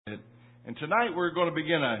And tonight we're going to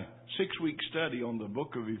begin a 6-week study on the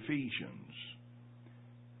book of Ephesians.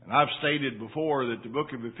 And I've stated before that the book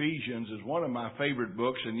of Ephesians is one of my favorite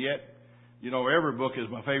books, and yet, every book is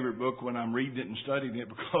my favorite book when I'm reading it and studying it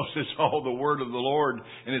because it's all the Word of the Lord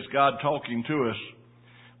and it's God talking to us.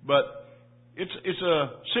 But it's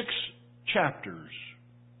 6 chapters.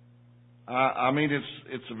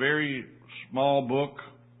 It's a very small book,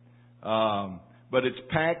 but it's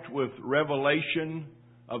packed with revelation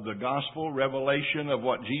of the gospel, revelation of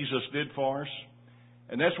what Jesus did for us.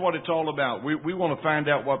 And that's what it's all about. We want to find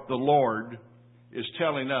out what the Lord is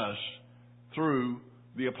telling us through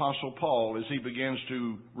the Apostle Paul as he begins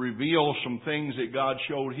to reveal some things that God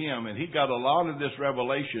showed him. And he got a lot of this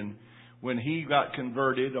revelation when he got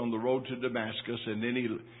converted on the road to Damascus. And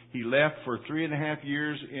then he left for 3.5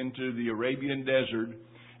 years into the Arabian desert.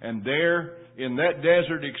 And there, in that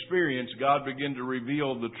desert experience, God began to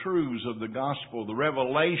reveal the truths of the gospel, the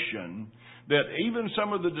revelation that even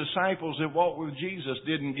some of the disciples that walked with Jesus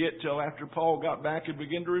didn't get till after Paul got back and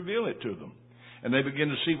began to reveal it to them. And they began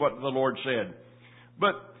to see what the Lord said.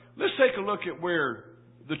 But let's take a look at where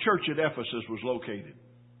the church at Ephesus was located.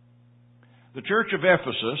 The church of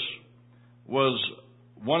Ephesus was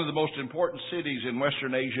one of the most important cities in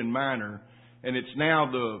Western Asia Minor, and it's now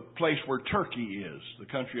the place where Turkey is, the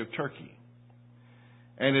country of Turkey.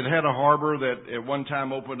 And it had a harbor that at one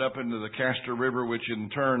time opened up into the Castor River, which in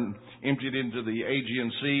turn emptied into the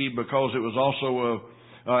Aegean Sea because it was also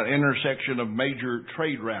an intersection of major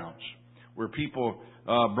trade routes where people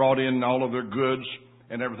brought in all of their goods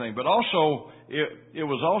and everything. But also, it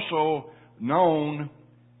was also known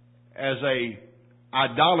as a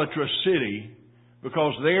idolatrous city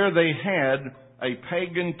because there they had a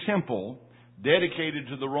pagan temple dedicated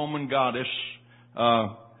to the Roman goddess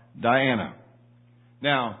Diana.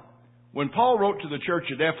 Now, when Paul wrote to the church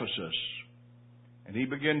at Ephesus, and he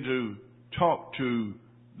began to talk to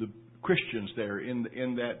the Christians there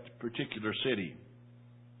in that particular city.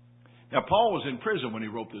 Now, Paul was in prison when he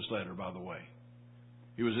wrote this letter, by the way.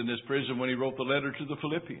 He was in this prison when he wrote the letter to the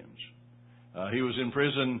Philippians. He was in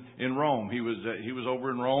prison in Rome. He was over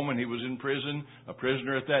in Rome, and he was in prison, a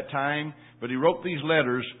prisoner at that time. But he wrote these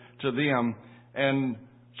letters to them. And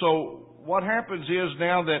so what happens is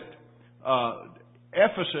now that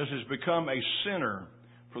Ephesus has become a center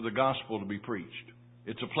for the gospel to be preached.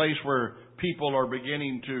 It's a place where people are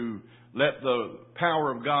beginning to let the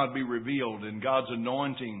power of God be revealed and God's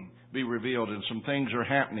anointing be revealed, and some things are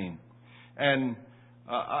happening. And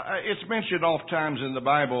it's mentioned oft times in the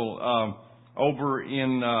Bible over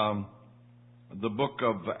in the book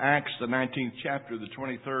of Acts, the 19th chapter, the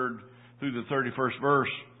 23rd through the 31st verse.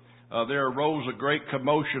 There arose a great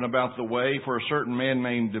commotion about the way, for a certain man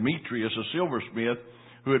named Demetrius, a silversmith,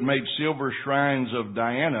 who had made silver shrines of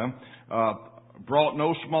Diana, brought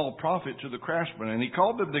no small profit to the craftsmen. And he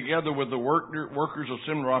called them together with the workers of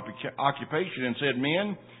similar occupation and said,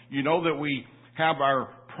 "Men, you know that we have our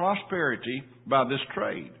prosperity by this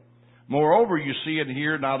trade. Moreover, you see it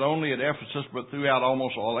here not only at Ephesus, but throughout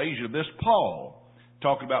almost all Asia. This Paul,"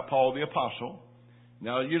 talking about Paul the Apostle.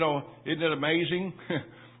 Now, isn't it amazing?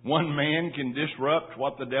 One man can disrupt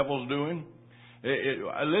what the devil's doing.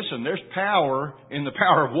 Listen, there's power in the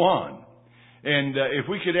power of one. And if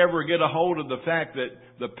we could ever get a hold of the fact that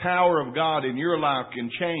the power of God in your life can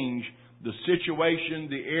change the situation,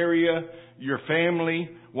 the area, your family,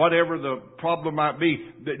 whatever the problem might be,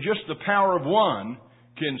 that just the power of one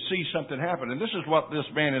can see something happen. And this is what this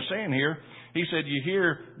man is saying here. He said, you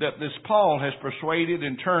hear that this Paul has persuaded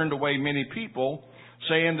and turned away many people,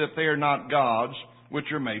 saying that they are not gods, which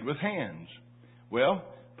are made with hands. Well,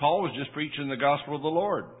 Paul was just preaching the gospel of the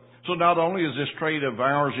Lord. So not only is this trade of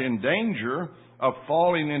ours in danger of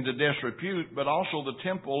falling into disrepute, but also the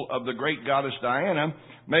temple of the great goddess Diana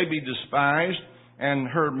may be despised and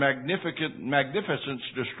her magnificence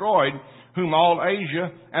destroyed, whom all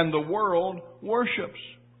Asia and the world worships.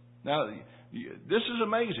 Now, this is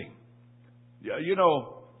amazing.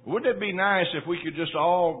 Wouldn't it be nice if we could just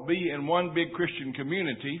all be in one big Christian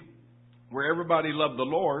community where everybody loved the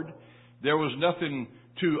Lord? There was nothing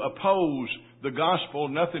to oppose the gospel,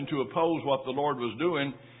 nothing to oppose what the Lord was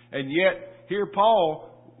doing. And yet, here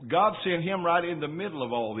Paul, God sent him right in the middle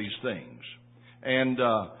of all these things. And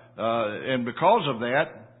because of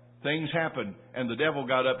that, things happened. And the devil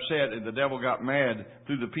got upset and the devil got mad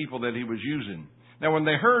through the people that he was using. Now, when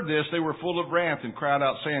they heard this, they were full of wrath and cried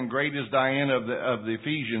out, saying, "Great is Diana of the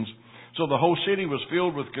Ephesians." So the whole city was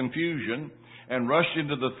filled with confusion and rushed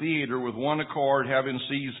into the theater with one accord, having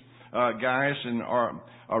seized Gaius and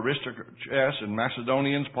Aristarchus and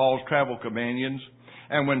Macedonians, Paul's travel companions.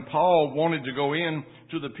 And when Paul wanted to go in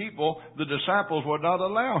to the people, the disciples would not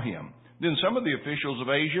allow him. Then some of the officials of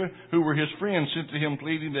Asia, who were his friends, sent to him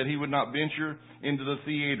pleading that he would not venture into the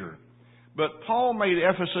theater. But Paul made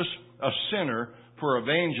Ephesus a center for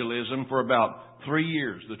evangelism for about 3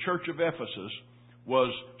 years. The church of Ephesus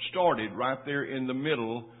was started right there in the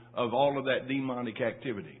middle of all of that demonic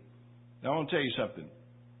activity. Now I want to tell you something.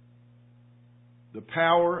 The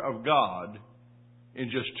power of God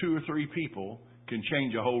in just 2 or 3 people can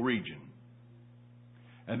change a whole region.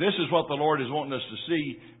 And this is what the Lord is wanting us to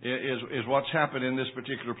see, is what's happened in this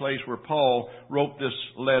particular place where Paul wrote this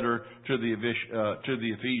letter to the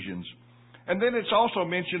Ephesians. And then it's also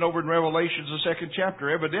mentioned over in Revelations, the 2nd chapter.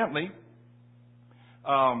 Evidently,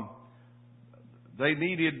 they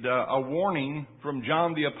needed a warning from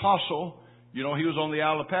John the Apostle. You know, he was on the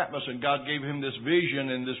Isle of Patmos, and God gave him this vision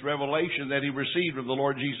and this revelation that he received of the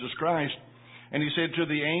Lord Jesus Christ. And he said to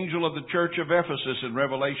the angel of the church of Ephesus in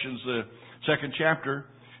Revelations, the 2nd chapter,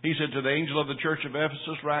 he said to the angel of the church of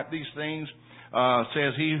Ephesus, write these things,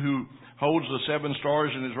 says he who holds the 7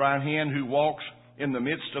 stars in his right hand, who walks in the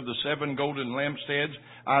midst of the 7 golden lampstands.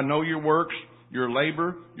 I know your works, your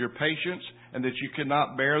labor, your patience, and that you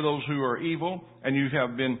cannot bear those who are evil, and you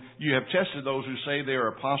have tested those who say they are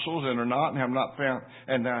apostles and are not,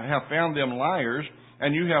 and have found them liars,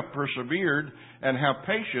 and you have persevered and have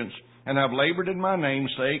patience, and have labored in my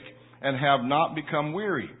name's sake, and have not become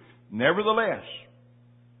weary. Nevertheless,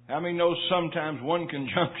 how many know sometimes one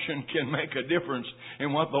conjunction can make a difference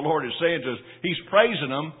in what the Lord is saying to us? He's praising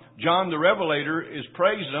them. John the Revelator is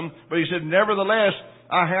praising them, but he said, nevertheless,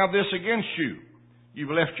 I have this against you.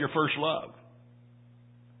 You've left your first love.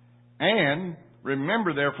 And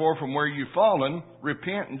remember, therefore, from where you've fallen,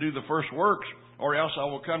 repent and do the first works, or else I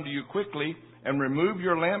will come to you quickly and remove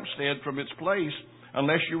your lampstand from its place,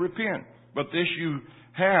 unless you repent. But this you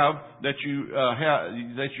have, that you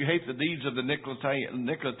hate the deeds of the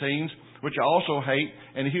Nicolaitans, which I also hate.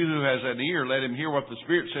 And he who has an ear, let him hear what the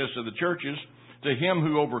Spirit says to the churches. To him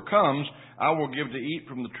who overcomes, I will give to eat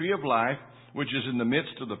from the tree of life, which is in the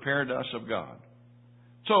midst of the paradise of God.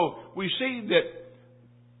 So we see that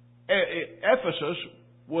Ephesus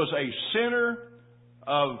was a center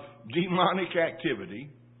of demonic activity,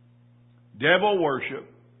 devil worship,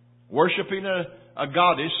 worshiping a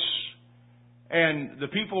goddess, and the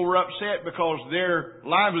people were upset because their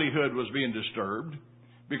livelihood was being disturbed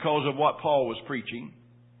because of what Paul was preaching.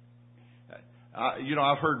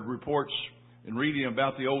 I've heard reports in reading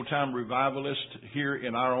about the old-time revivalists here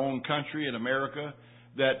in our own country, in America,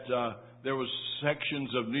 that there was sections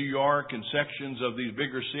of New York and sections of these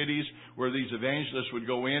bigger cities where these evangelists would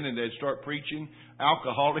go in and they'd start preaching.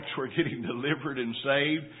 Alcoholics were getting delivered and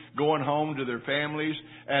saved, going home to their families,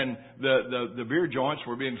 and the beer joints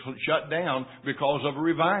were being shut down because of a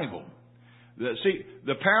revival.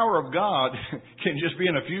 The power of God can just be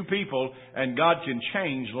in a few people, and God can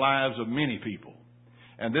change lives of many people.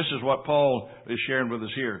 And this is what Paul is sharing with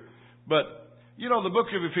us here. But, the book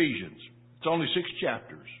of Ephesians, it's only 6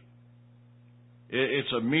 chapters.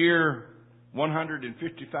 It's a mere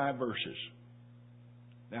 155 verses.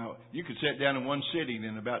 Now, you could sit down in one sitting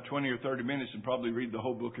in about 20 or 30 minutes and probably read the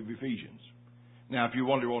whole book of Ephesians. Now, if you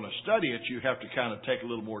want to study it, you have to kind of take a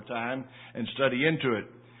little more time and study into it.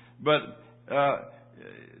 But,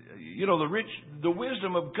 the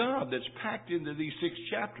wisdom of God that's packed into these 6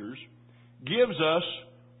 chapters gives us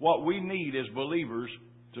what we need as believers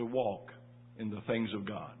to walk in the things of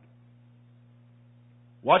God.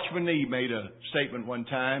 Watchman Nee made a statement one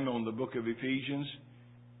time on the book of Ephesians.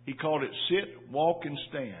 He called it sit, walk, and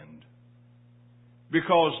stand.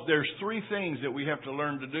 Because there's 3 things that we have to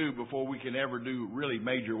learn to do before we can ever do really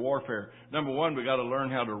major warfare. Number 1, we've got to learn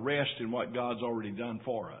how to rest in what God's already done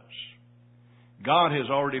for us. God has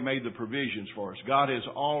already made the provisions for us. God has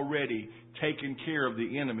already taken care of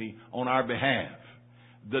the enemy on our behalf.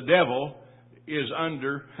 The devil is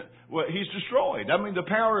he's destroyed. I mean, the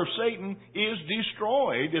power of Satan is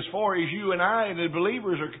destroyed as far as you and I and the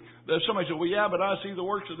believers are. Somebody said, well, yeah, but I see the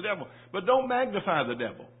works of the devil. But don't magnify the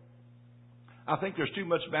devil. I think there's too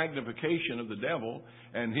much magnification of the devil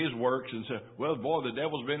and his works, and say, well, boy, the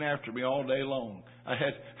devil's been after me all day long.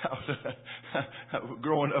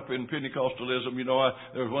 Growing up in Pentecostalism,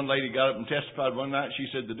 there was one lady got up and testified one night. She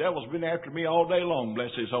said, the devil's been after me all day long,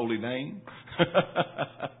 bless his holy name.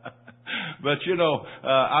 But,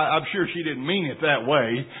 I'm sure she didn't mean it that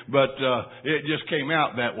way, but it just came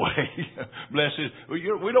out that way. Bless his. We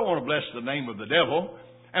don't want to bless the name of the devil,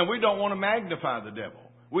 and we don't want to magnify the devil.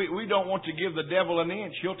 We don't want to give the devil an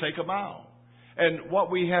inch. He'll take a mile. And what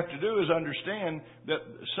we have to do is understand that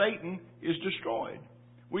Satan is destroyed.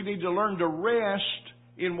 We need to learn to rest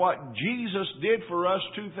in what Jesus did for us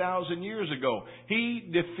 2,000 years ago. He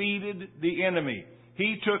defeated the enemy.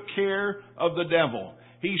 He took care of the devil.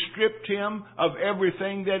 He stripped him of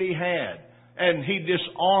everything that he had. And he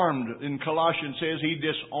disarmed, in Colossians says, he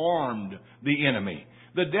disarmed the enemy.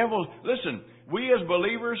 The devil, listen, we as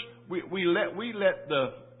believers, we let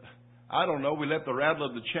the rattle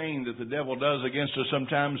of the chain that the devil does against us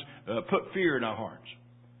sometimes put fear in our hearts.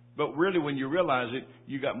 But really, when you realize it,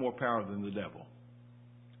 you got more power than the devil.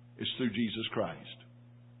 It's through Jesus Christ.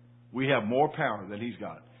 We have more power than he's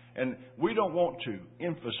got. And we don't want to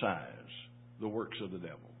emphasize the works of the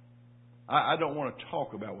devil. I don't want to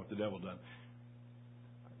talk about what the devil done.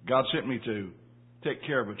 God sent me to take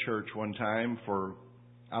care of a church one time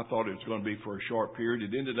I thought it was going to be for a short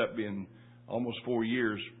period. It ended up being almost 4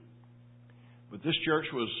 years. But this church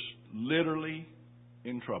was literally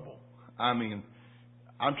in trouble. I mean,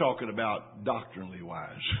 I'm talking about doctrinally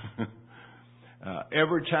wise.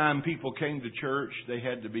 Every time people came to church, they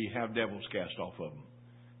had to have devils cast off of them.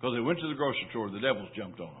 Because they went to the grocery store, the devils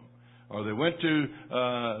jumped on them. Or they went to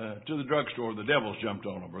the drugstore, the devils jumped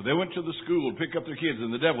on them. Or they went to the school to pick up their kids,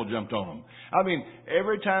 and the devil jumped on them. I mean,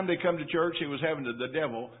 every time they come to church, he was having the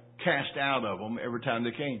devil cast out of them every time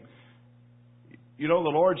they came. You know, the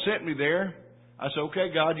Lord sent me there. I said, okay,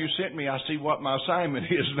 God, you sent me. I see what my assignment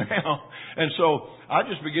is now. And so I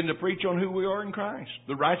just begin to preach on who we are in Christ.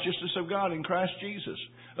 The righteousness of God in Christ Jesus.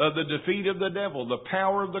 The defeat of the devil. The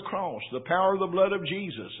power of the cross. The power of the blood of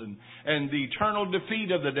Jesus. And the eternal defeat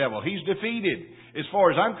of the devil. He's defeated. As far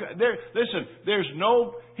as I'm... Listen,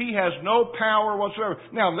 he has no power whatsoever.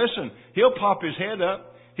 Now listen, he'll pop his head up.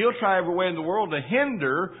 He'll try every way in the world to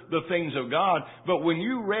hinder the things of God. But when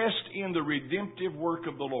you rest in the redemptive work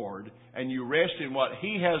of the Lord, and you rest in what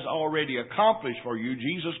He has already accomplished for you,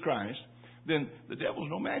 Jesus Christ, then the devil's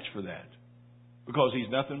no match for that. Because he's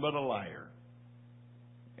nothing but a liar.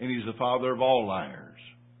 And he's the father of all liars.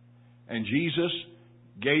 And Jesus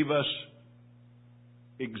gave us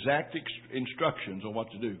exact instructions on what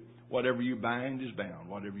to do. Whatever you bind is bound.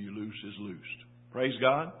 Whatever you loose is loosed. Praise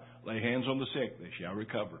God. Lay hands on the sick, they shall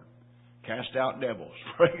recover. Cast out devils.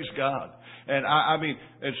 Praise God. And I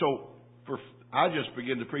just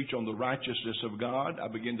begin to preach on the righteousness of God. I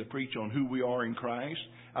begin to preach on who we are in Christ.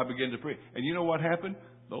 I begin to preach. And you know what happened?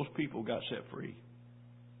 Those people got set free.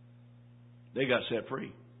 They got set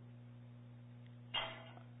free.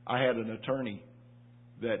 I had an attorney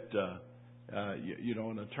that,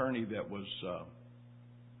 an attorney that was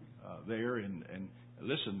there. And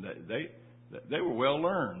listen, they were well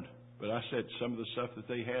learned, but I said some of the stuff that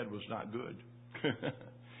they had was not good.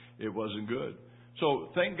 It wasn't good. So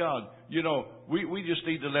thank God, we just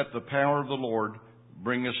need to let the power of the Lord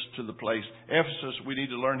bring us to the place. Ephesus, we need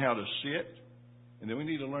to learn how to sit, and then we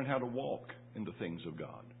need to learn how to walk in the things of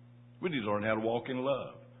God. We need to learn how to walk in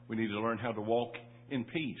love. We need to learn how to walk in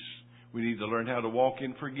peace. We need to learn how to walk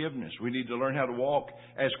in forgiveness. We need to learn how to walk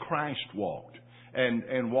as Christ walked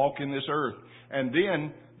and walk in this earth. And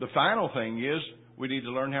then the final thing is we need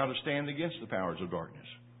to learn how to stand against the powers of darkness.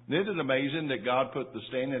 Isn't it amazing that God put the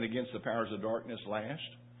standing against the powers of darkness last?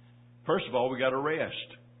 First of all, we got to rest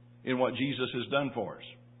in what Jesus has done for us.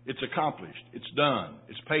 It's accomplished. It's done.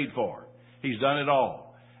 It's paid for. He's done it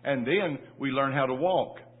all. And then we learn how to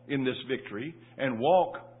walk in this victory and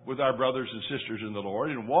walk with our brothers and sisters in the Lord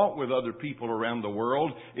and walk with other people around the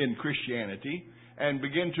world in Christianity and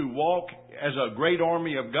begin to walk as a great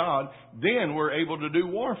army of God. Then we're able to do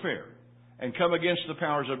warfare and come against the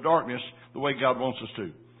powers of darkness the way God wants us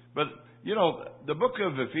to. But, the book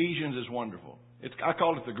of Ephesians is wonderful. I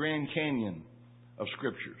call it the Grand Canyon of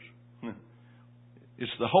Scriptures.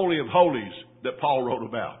 It's the Holy of Holies that Paul wrote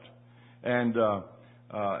about. And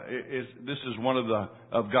this is one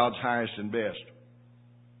of God's highest and best.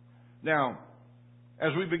 Now,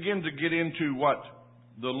 as we begin to get into what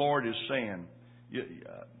the Lord is saying,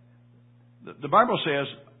 the Bible says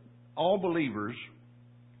all believers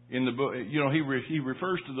in the book, he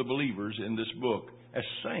refers to the believers in this book as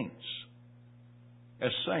saints.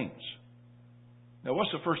 As saints. Now,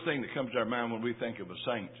 what's the first thing that comes to our mind when we think of a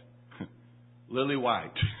saint? Lily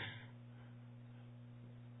White.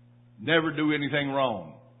 Never do anything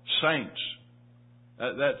wrong. Saints.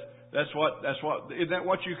 Isn't that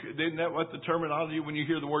what the terminology, when you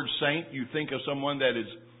hear the word saint, you think of someone that is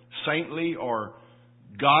saintly or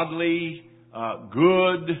godly,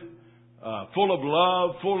 good, full of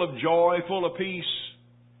love, full of joy, full of peace.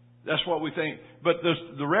 That's what we think. But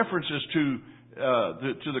the references to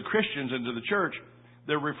the Christians and to the church,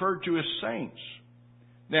 they're referred to as saints.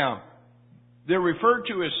 Now, they're referred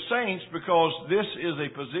to as saints because this is a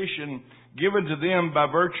position given to them by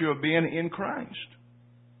virtue of being in Christ.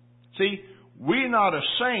 See, we're not a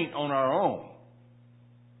saint on our own.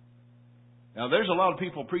 Now, there's a lot of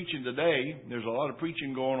people preaching today. There's a lot of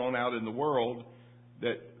preaching going on out in the world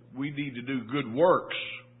that we need to do good works.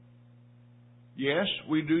 Yes,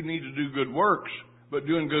 we do need to do good works, but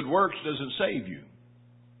doing good works doesn't save you.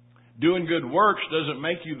 Doing good works doesn't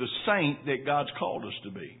make you the saint that God's called us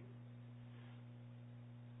to be.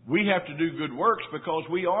 We have to do good works because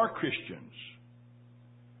we are Christians.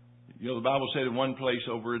 You know, the Bible said in one place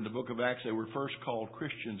over in the book of Acts, they were first called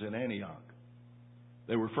Christians in Antioch.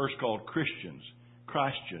 They were first called Christians,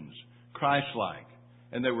 Christians, Christ-like.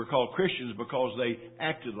 And they were called Christians because they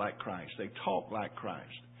acted like Christ. They talked like Christ.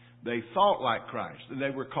 They thought like Christ. And they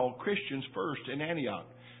were called Christians first in Antioch.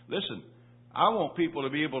 Listen, I want people to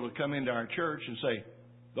be able to come into our church and say,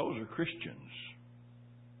 those are Christians.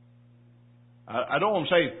 I don't want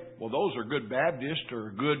to say, well, those are good Baptists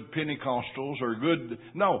or good Pentecostals or good...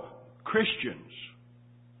 No, Christians.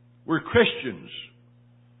 We're Christians.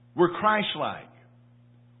 We're Christ-like.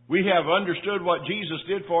 We have understood what Jesus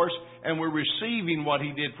did for us, and we're receiving what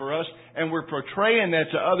He did for us, and we're portraying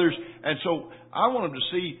that to others. And so I want them to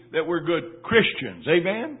see that we're good Christians.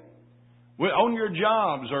 Amen? On your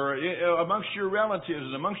jobs or amongst your relatives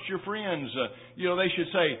and amongst your friends, they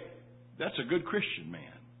should say, that's a good Christian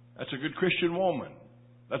man. That's a good Christian woman.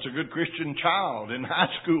 That's a good Christian child in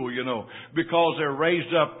high school, because they're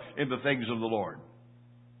raised up in the things of the Lord.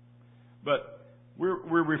 But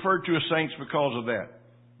we're referred to as saints because of that.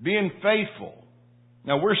 Being faithful.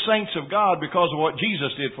 Now, we're saints of God because of what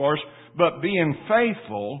Jesus did for us, but being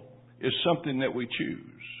faithful is something that we choose.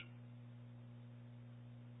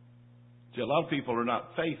 See, a lot of people are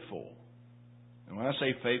not faithful. And when I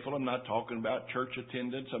say faithful, I'm not talking about church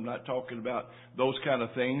attendance. I'm not talking about those kind of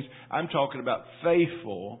things. I'm talking about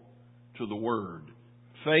faithful to the Word.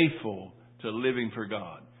 Faithful to living for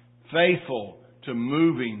God. Faithful to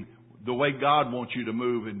moving the way God wants you to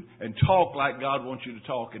move and talk like God wants you to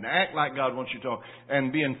talk and act like God wants you to talk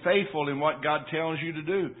and being faithful in what God tells you to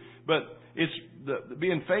do. But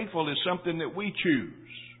being faithful is something that we choose.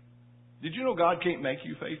 Did you know God can't make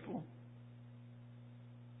you faithful?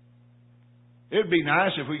 It would be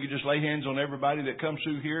nice if we could just lay hands on everybody that comes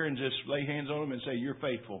through here and just lay hands on them and say, you're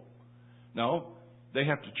faithful. No, they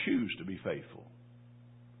have to choose to be faithful.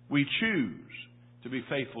 We choose to be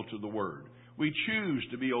faithful to the Word. We choose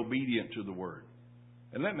to be obedient to the Word.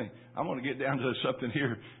 And I want to get down to something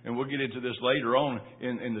here, and we'll get into this later on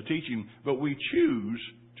in the teaching, but we choose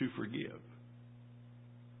to forgive.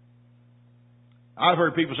 I've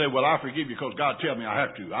heard people say, well, I forgive you because God tells me I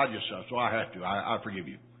have to. So I have to. I forgive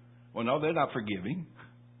you. Well, no, they're not forgiving.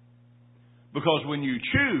 Because when you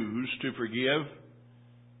choose to forgive,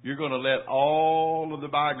 you're going to let all of the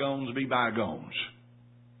bygones be bygones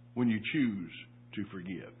when you choose to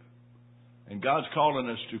forgive. And God's calling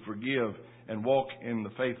us to forgive and walk in the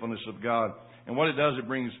faithfulness of God. And what it does, it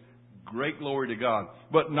brings great glory to God.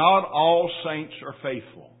 But not all saints are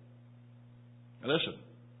faithful. Now listen,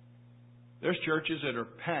 there's churches that are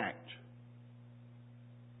packed.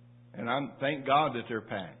 And thank God that they're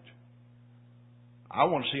packed. I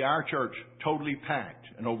want to see our church totally packed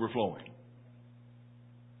and overflowing.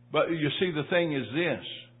 But you see, the thing is this.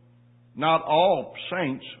 Not all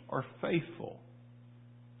saints are faithful.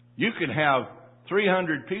 You can have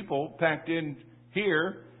 300 people packed in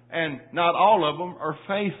here, and not all of them are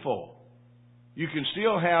faithful. You can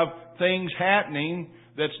still have things happening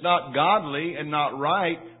that's not godly and not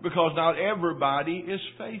right because not everybody is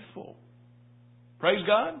faithful. Praise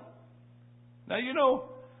God. Now,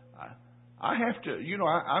 I have to,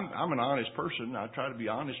 I'm an honest person. I try to be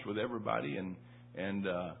honest with everybody, and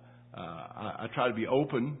I try to be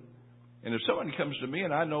open. And if somebody comes to me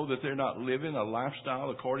and I know that they're not living a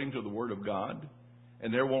lifestyle according to the Word of God,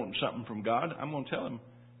 and they're wanting something from God, I'm going to tell them,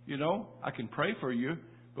 I can pray for you,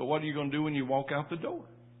 but what are you going to do when you walk out the door?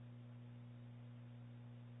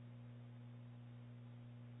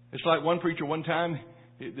 It's like one preacher one time,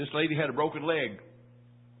 this lady had a broken leg.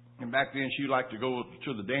 And back then she liked to go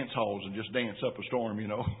to the dance halls and just dance up a storm,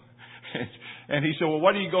 And he said, well,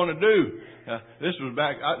 what are you going to do? This was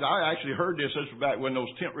back, I actually heard this was back when those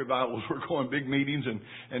tent revivals were going, big meetings.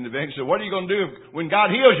 And the evangelist said, what are you going to do when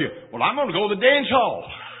God heals you? Well, I'm going to go to the dance hall.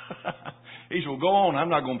 He said, well, go on. I'm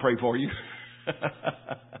not going to pray for you.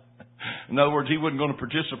 In other words, he wasn't going to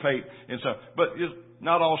participate in stuff. But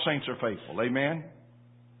not all saints are faithful. Amen?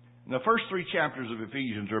 And the first 3 chapters of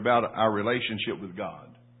Ephesians are about our relationship with God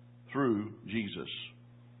through Jesus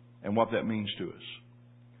and what that means to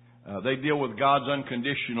us. They deal with God's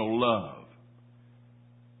unconditional love.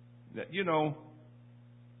 That,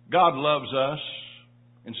 God loves us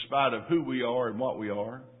in spite of who we are and what we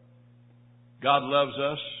are. God loves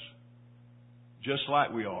us just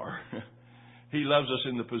like we are. He loves us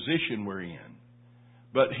in the position we're in.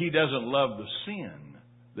 But He doesn't love the sin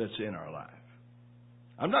that's in our life.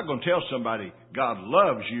 I'm not going to tell somebody God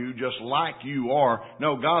loves you just like you are.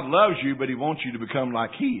 No, God loves you, but He wants you to become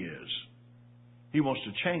like He is. He wants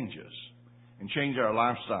to change us and change our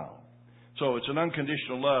lifestyle. So it's an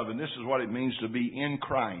unconditional love, and this is what it means to be in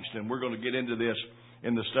Christ. And we're going to get into this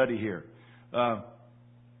in the study here.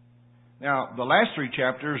 Now, the last 3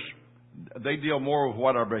 chapters, they deal more with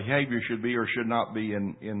what our behavior should be or should not be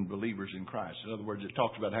in believers in Christ. In other words, it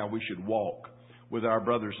talks about how we should walk with our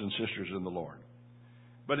brothers and sisters in the Lord.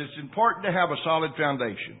 But it's important to have a solid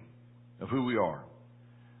foundation of who we are.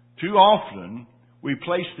 Too often, we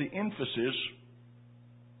place the emphasis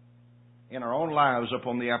in our own lives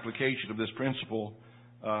upon the application of this principle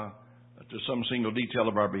to some single detail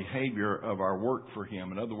of our behavior, of our work for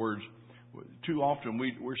Him. In other words, too often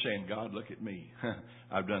we're saying, God, look at me.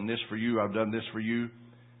 I've done this for you. I've done this for you.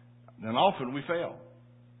 And often we fail.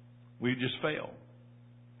 We just fail.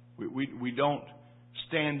 We don't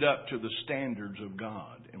stand up to the standards of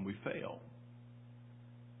God, and we fail.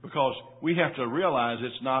 Because we have to realize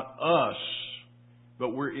it's not us, but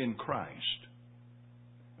we're in Christ.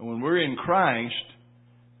 And when we're in Christ,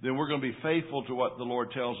 then we're going to be faithful to what the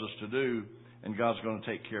Lord tells us to do, and God's going to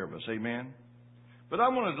take care of us. Amen? But I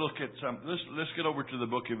want to look at something. Let's get over to the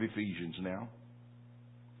book of Ephesians now.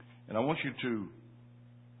 And I want you to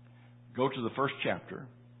go to the first chapter.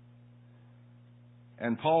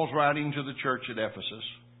 And Paul's writing to the church at Ephesus.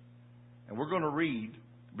 And we're going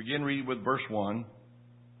to begin reading with verse 1.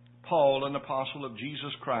 Paul, an apostle of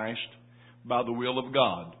Jesus Christ, by the will of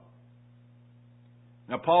God.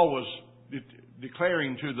 Now, Paul was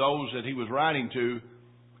declaring to those that he was writing to,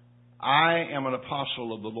 I am an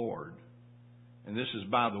apostle of the Lord. And this is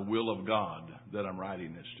by the will of God that I'm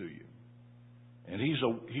writing this to you. And he's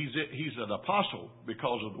an apostle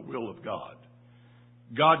because of the will of God.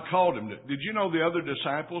 God called him. Did you know the other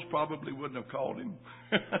disciples probably wouldn't have called him?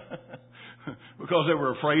 Because they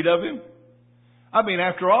were afraid of him? I mean,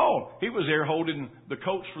 after all, he was there holding the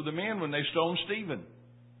coats for the men when they stoned Stephen.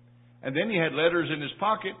 And then he had letters in his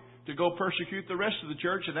pocket to go persecute the rest of the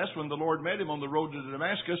church. And that's when the Lord met him on the road to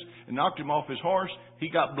Damascus and knocked him off his horse. He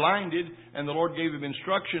got blinded, and the Lord gave him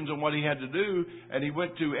instructions on what he had to do. And he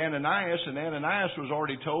went to Ananias, and Ananias was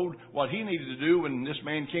already told what he needed to do when this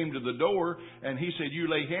man came to the door. And he said, you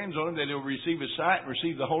lay hands on him that he'll receive his sight and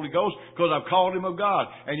receive the Holy Ghost, because I've called him of God.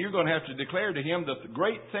 And you're going to have to declare to him that the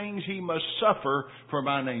great things he must suffer for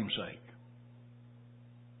my name's sake.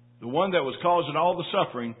 The one that was causing all the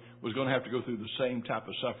suffering was going to have to go through the same type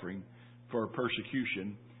of suffering for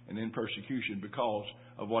persecution and in persecution because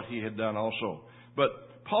of what he had done also.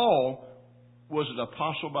 But Paul was an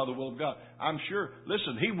apostle by the will of God. I'm sure,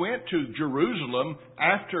 listen, he went to Jerusalem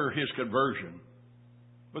after his conversion,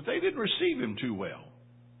 but they didn't receive him too well.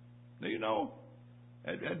 You know,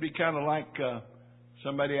 it'd be kind of like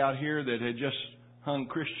somebody out here that had just hung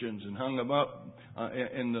Christians and hung them up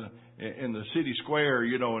in the city square,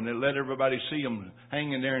 you know, and they let everybody see them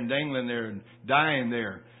hanging there and dangling there and dying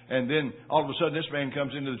there. And then all of a sudden this man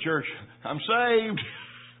comes into the church. I'm saved.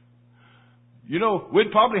 You know,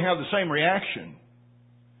 we'd probably have the same reaction.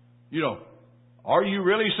 You know, are you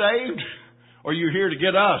really saved? Or are you here to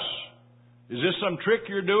get us? Is this some trick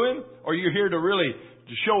you're doing? Or are you here to really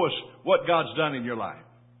to show us what God's done in your life?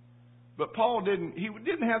 But Paul didn't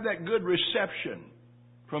have that good reception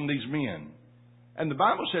from these men. And the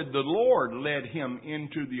Bible said the Lord led him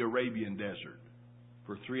into the Arabian desert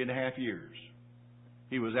for 3.5 years.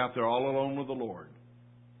 He was out there all alone with the Lord.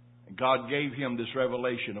 And God gave him this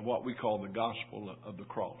revelation of what we call the gospel of the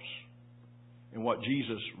cross and what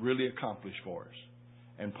Jesus really accomplished for us.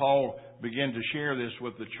 And Paul began to share this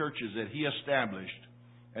with the churches that he established,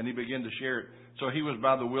 and he began to share it. So he was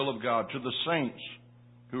by the will of God to the saints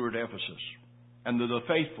who were at Ephesus and to the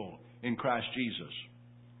faithful in Christ Jesus.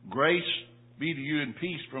 Grace be to you and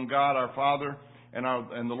peace from God our Father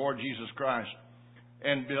and the Lord Jesus Christ.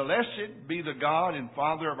 And blessed be the God and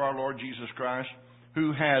Father of our Lord Jesus Christ,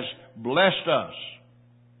 who has blessed us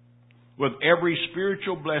with every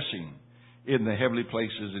spiritual blessing in the heavenly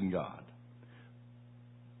places in God.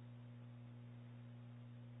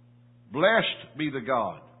 Blessed be the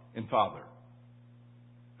God and Father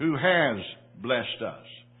who has blessed us.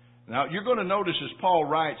 Now, you're going to notice as Paul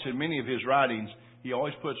writes in many of his writings, he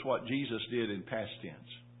always puts what Jesus did in past tense.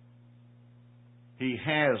 He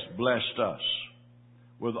has blessed us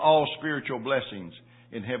with all spiritual blessings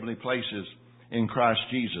in heavenly places in Christ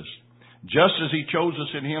Jesus. Just as He chose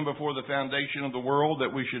us in Him before the foundation of the world,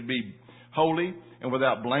 that we should be holy and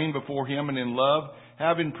without blame before Him and in love,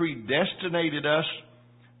 having predestinated us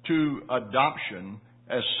to adoption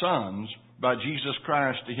as sons by Jesus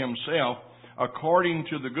Christ to Himself, according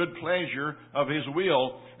to the good pleasure of His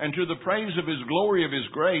will, and to the praise of His glory of His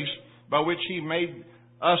grace, by which He made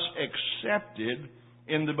us accepted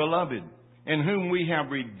in the Beloved, in whom we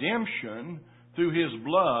have redemption through His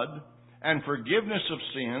blood, and forgiveness of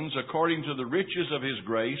sins, according to the riches of His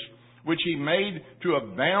grace, which He made to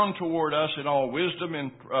abound toward us in all wisdom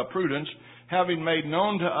and prudence, having made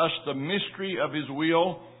known to us the mystery of His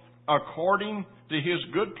will, according to His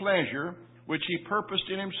good pleasure, which He purposed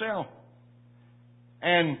in Himself,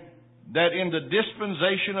 and that in the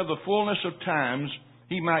dispensation of the fullness of times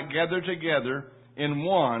He might gather together in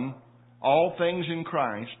one all things in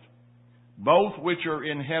Christ, both which are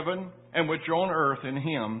in heaven and which are on earth in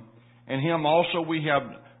Him. And Him also we have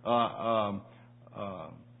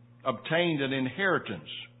obtained an inheritance,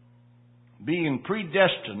 being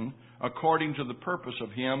predestined according to the purpose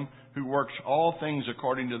of Him who works all things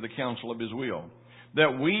according to the counsel of His will,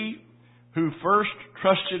 that we who first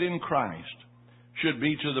trusted in Christ should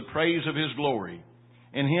be to the praise of His glory.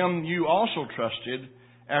 In Him you also trusted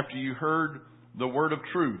after you heard the word of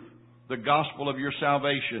truth, the gospel of your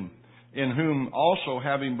salvation, in whom also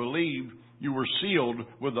having believed you were sealed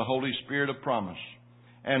with the Holy Spirit of promise,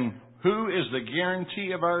 and who is the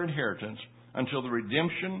guarantee of our inheritance until the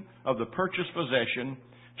redemption of the purchased possession,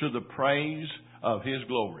 to the praise of His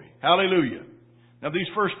glory. Hallelujah. Now these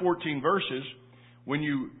first 14 verses, when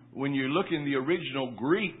you look in the original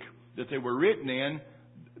Greek that they were written in,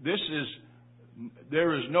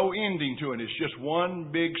 there is no ending to it. It's just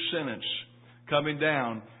one big sentence coming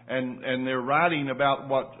down, and they're writing about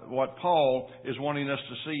what Paul is wanting us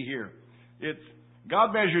to see here.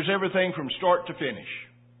 God measures everything from start to finish.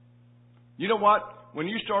 You know what? When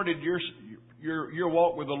you started your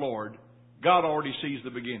walk with the Lord, God already sees the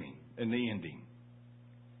beginning and the ending.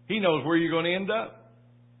 He knows where you're going to end up.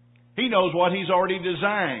 He knows what He's already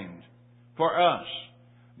designed for us.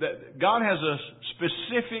 That God has a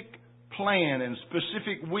specific plan and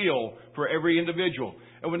specific will for every individual.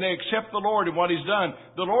 And when they accept the Lord and what He's done,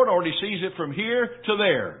 the Lord already sees it from here to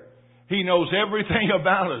there. He knows everything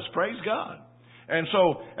about us. Praise God. And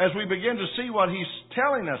so, as we begin to see what He's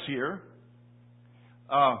telling us here,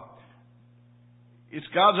 it's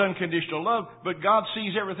God's unconditional love, but God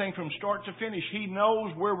sees everything from start to finish. He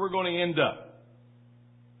knows where we're going to end up.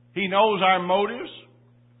 He knows our motives.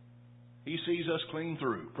 He sees us clean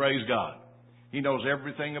through. Praise God. He knows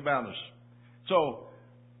everything about us. So,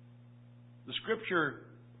 the Scripture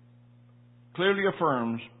clearly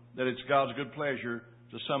affirms that it's God's good pleasure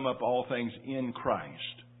to sum up all things in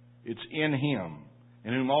Christ. It's in Him,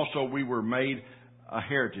 in whom also we were made a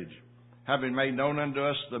heritage, having made known unto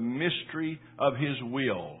us the mystery of His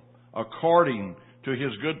will, according to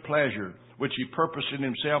His good pleasure, which He purposed in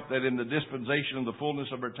Himself, that in the dispensation of the fullness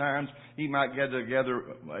of our times He might gather together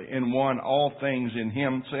in one all things in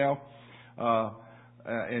Himself,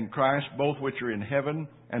 in Christ, both which are in heaven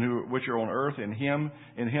and which are on earth in Him.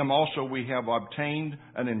 In Him also we have obtained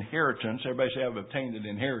an inheritance. Everybody say, I've obtained an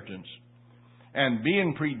inheritance. And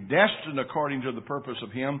being predestined according to the purpose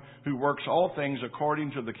of Him who works all things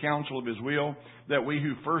according to the counsel of His will, that we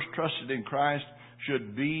who first trusted in Christ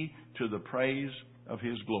should be to the praise of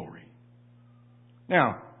His glory.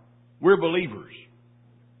 Now, we're believers.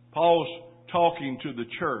 Paul's talking to the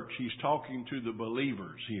church. He's talking to the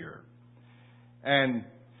believers here. And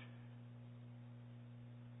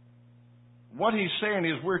what he's saying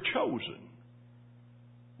is we're chosen.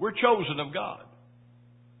 We're chosen of God.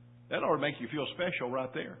 That ought to make you feel special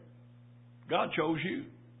right there. God chose you.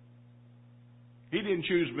 He didn't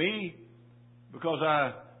choose me because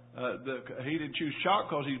He didn't choose Chuck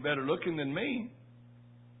because he's better looking than me.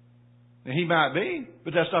 And he might be,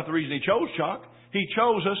 but that's not the reason He chose Chuck. He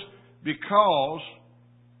chose us because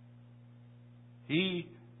He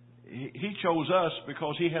chose us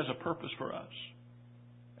because He has a purpose for us.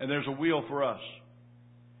 And there's a will for us.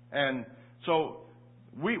 And so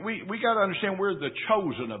we got to understand we're the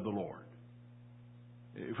chosen of the Lord.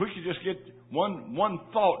 If we could just get one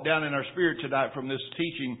thought down in our spirit tonight from this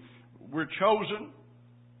teaching, we're chosen,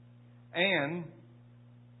 and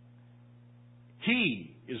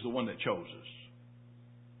He is the one that chose us.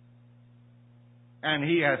 And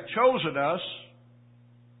He hath chosen us,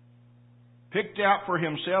 picked out for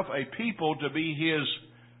Himself a people to be His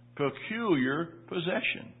peculiar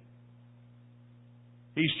possession.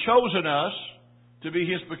 He's chosen us to be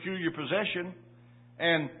His peculiar possession,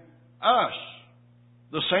 and us,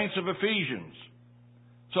 the saints of Ephesians.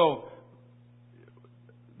 So,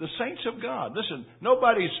 the saints of God. Listen,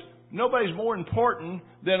 nobody's more important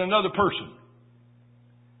than another person.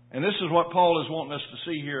 And this is what Paul is wanting us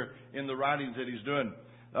to see here in the writings that he's doing.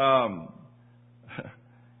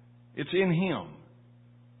 It's in Him.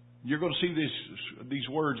 You're going to see these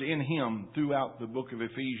words in Him throughout the book of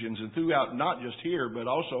Ephesians and throughout not just here, but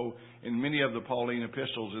also in many of the Pauline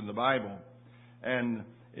epistles in the Bible. And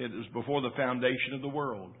it was before the foundation of the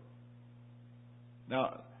world.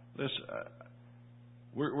 Now,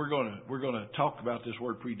 we're going to talk about this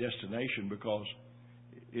word predestination, because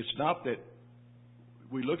it's not that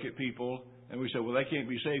we look at people and we say, well, they can't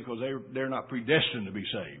be saved because they're not predestined to be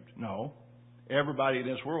saved. No. Everybody in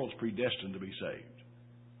this world is predestined to be saved.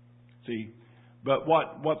 See, but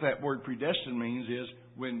what that word predestined means is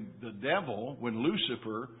when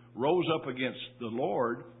Lucifer rose up against the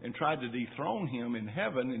Lord and tried to dethrone Him in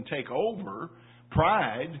heaven and take over,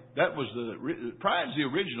 pride's the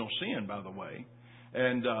original sin, by the way.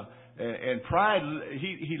 And pride,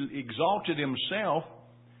 he exalted himself,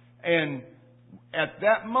 and at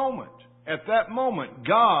that moment,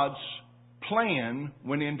 God's plan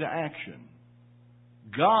went into action.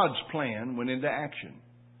 God's plan went into action.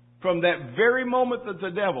 From that very moment that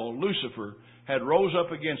the devil, Lucifer, had rose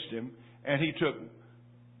up against him, and he took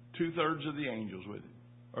 2/3 of the angels with him.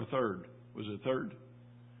 Or third. Was it third?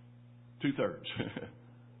 2/3.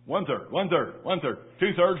 1/3.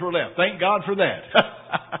 2/3 were left. Thank God for that.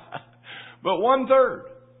 But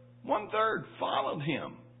 1/3 followed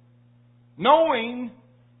him. Knowing,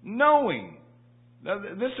 now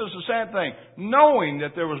this is the sad thing, knowing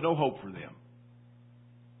that there was no hope for them.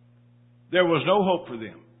 There was no hope for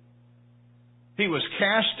them. He was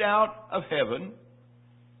cast out of heaven.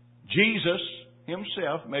 Jesus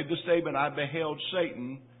Himself made the statement, I beheld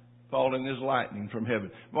Satan falling as lightning from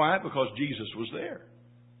heaven. Why? Because Jesus was there.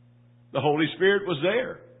 The Holy Spirit was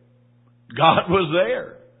there. God was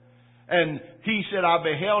there. And He said, I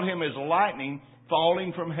beheld Him as lightning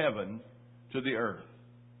falling from heaven to the earth.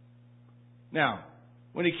 Now,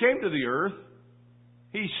 when He came to the earth,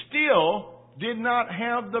 He still did not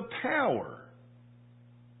have the power.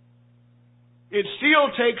 It still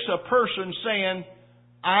takes a person saying,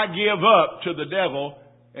 I give up to the devil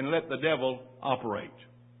and let the devil operate.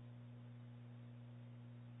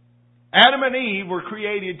 Adam and Eve were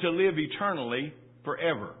created to live eternally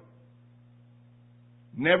forever.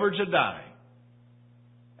 Never to die.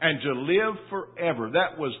 And to live forever.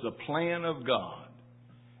 That was the plan of God.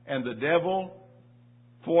 And the devil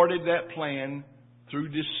thwarted that plan through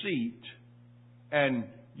deceit. And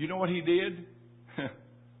you know what he did?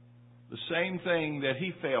 The same thing that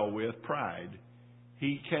he fell with, pride,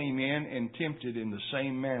 he came in and tempted in the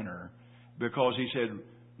same manner, because he said,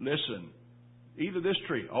 listen, eat of this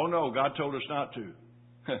tree. Oh no, God told us not to.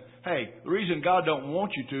 Hey, the reason God don't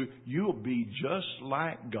want you to, you'll be just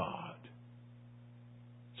like God.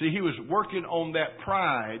 See, he was working on that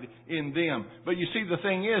pride in them. But you see, the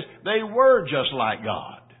thing is, they were just like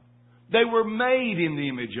God. They were made in the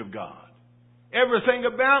image of God. Everything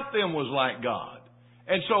about them was like God.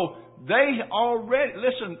 And so they already,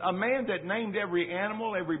 listen, a man that named every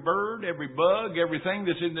animal, every bird, every bug, everything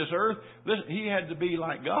that's in this earth, listen, he had to be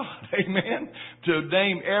like God, amen, to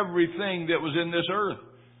name everything that was in this earth.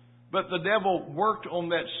 But the devil worked on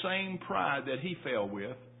that same pride that he fell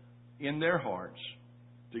with in their hearts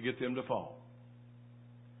to get them to fall.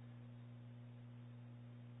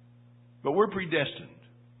 But we're predestined.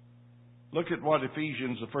 Look at what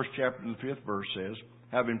Ephesians, the 1st chapter and the 5th verse says.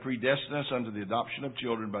 Having predestined us unto the adoption of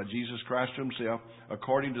children by Jesus Christ Himself,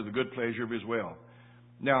 according to the good pleasure of His will.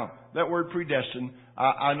 Now, that word predestined,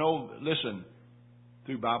 I know, listen,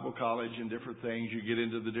 through Bible college and different things, you get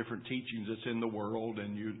into the different teachings that's in the world,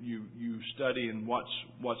 and you study and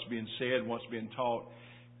what's being said, what's being taught.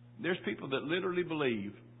 There's people that literally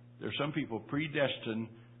believe there's some people predestined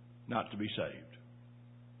not to be saved.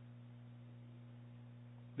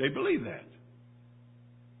 They believe that.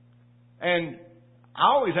 And I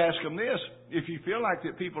always ask them this, if you feel like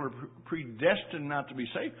that people are predestined not to be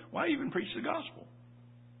saved, why even preach the gospel?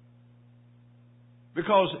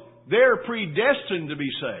 Because they're predestined to be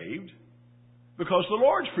saved because the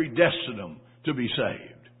Lord's predestined them to be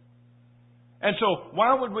saved. And so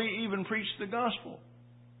why would we even preach the gospel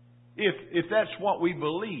if that's what we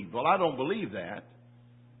believe? Well, I don't believe that.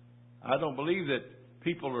 I don't believe that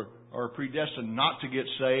people are predestined not to get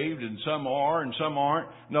saved, and some are and some aren't.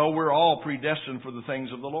 No, we're all predestined for the things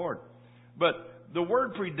of the Lord. But the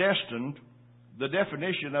word predestined, the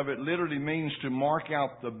definition of it literally means to mark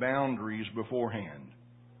out the boundaries beforehand.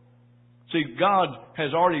 See, God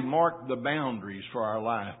has already marked the boundaries for our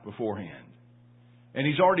life beforehand. And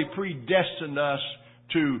He's already predestined us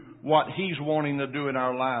to what He's wanting to do in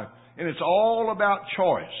our life. And it's all about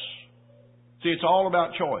choice. See, it's all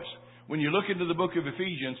about choice. When you look into the book of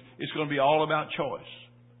Ephesians, it's going to be all about choice.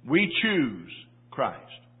 We choose Christ.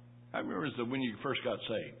 I remember when you first got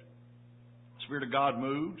saved. Spirit of God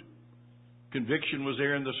moved. Conviction was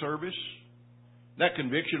there in the service. That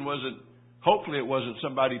conviction hopefully it wasn't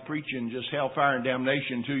somebody preaching just hellfire and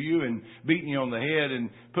damnation to you and beating you on the head and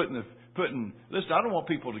listen, I don't want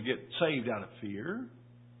people to get saved out of fear.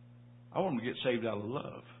 I want them to get saved out of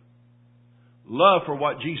love. Love for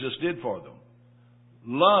what Jesus did for them.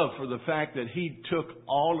 Love for the fact that He took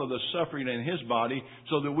all of the suffering in His body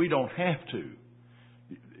so that we don't have to.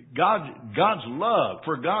 God's love,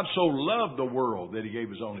 for God so loved the world that He gave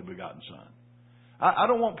His only begotten Son. I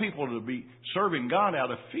don't want people to be serving God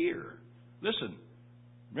out of fear. Listen,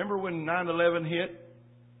 remember when 9/11 hit?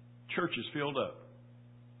 Churches filled up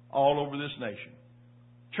all over this nation.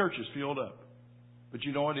 Churches filled up. But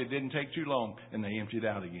you know what? It didn't take too long and they emptied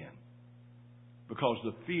out again. Because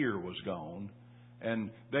the fear was gone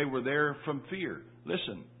and they were there from fear.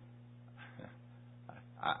 Listen,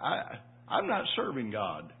 I'm not serving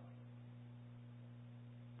God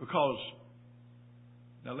because,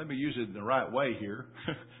 now let me use it in the right way here.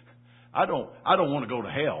 I don't want to go to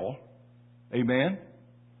hell. Amen.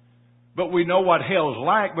 But we know what hell's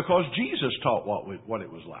like because Jesus taught what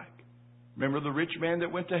it was like. Remember the rich man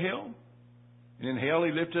that went to hell? And in hell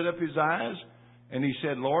he lifted up his eyes and he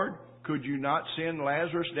said, Lord, could you not send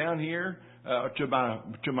Lazarus down here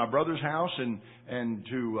to my brother's house and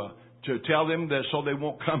to tell them that so they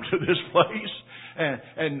won't come to this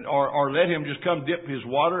place, or let him just come dip his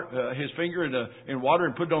finger in water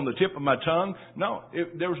and put it on the tip of my tongue? No,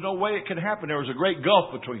 there was no way it could happen. There was a great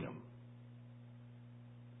gulf between them.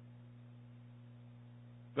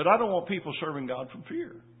 But I don't want people serving God from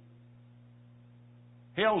fear.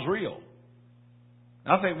 Hell's real.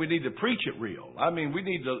 I think we need to preach it real. I mean, we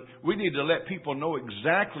need to let people know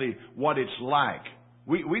exactly what it's like.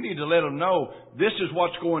 We need to let them know this is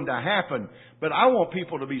what's going to happen. But I want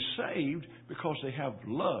people to be saved because they have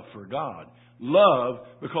love for God. Love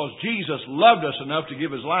because Jesus loved us enough to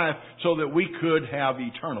give His life so that we could have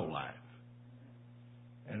eternal life.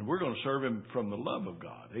 And we're going to serve Him from the love of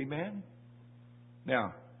God. Amen?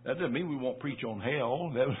 Now, that doesn't mean we won't preach on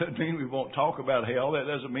hell. That doesn't mean we won't talk about hell. That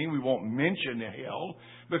doesn't mean we won't mention hell.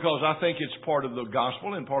 Because I think it's part of the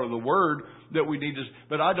gospel and part of the word that we need to...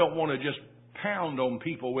 But I don't want to just pound on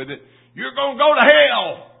people with it. You're going to go to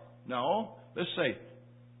hell! No. Let's say,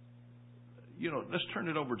 let's turn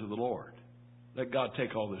it over to the Lord. Let God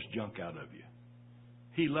take all this junk out of you.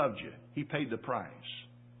 He loved you. He paid the price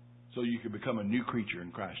so you could become a new creature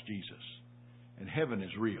in Christ Jesus. And heaven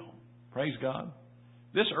is real. Praise God.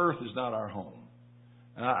 This earth is not our home.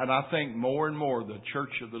 And I think more and more the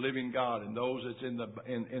Church of the Living God and those that's in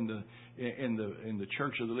the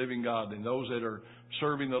Church of the Living God and those that are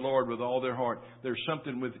serving the Lord with all their heart, there's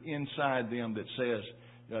something inside them that says,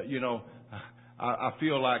 I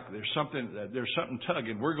feel like there's something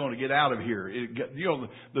tugging. We're going to get out of here.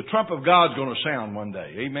 The trump of God's going to sound one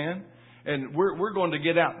day. Amen. And we're going to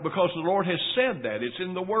get out because the Lord has said that. It's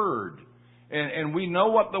in the Word. And we know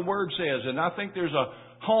what the Word says. And I think there's a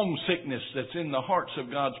homesickness that's in the hearts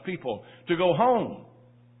of God's people to go home.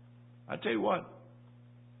 I tell you what,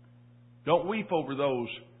 don't weep over those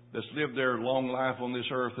that's lived their long life on this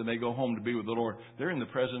earth and they go home to be with the Lord. They're in the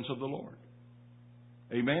presence of the Lord.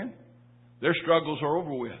 Amen? Their struggles are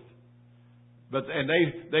over with. And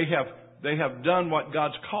they have done what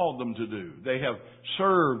God's called them to do. They have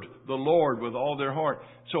served the Lord with all their heart.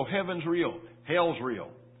 So heaven's real. Hell's real.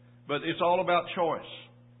 But it's all about choice.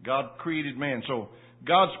 God created man. So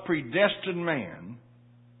God's predestined man,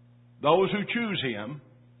 those who choose Him,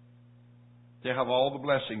 they have all the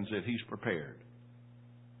blessings that He's prepared.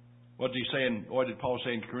 What did Paul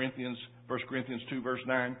say in Corinthians, 1 Corinthians 2, verse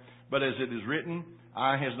 9? But as it is written,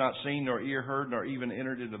 eye has not seen, nor ear heard, nor even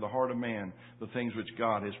entered into the heart of man the things which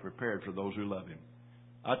God has prepared for those who love Him.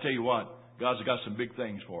 I tell you what, God's got some big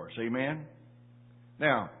things for us. Amen?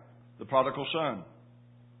 Now, the prodigal son.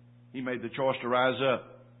 He made the choice to rise up.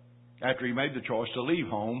 After he made the choice to leave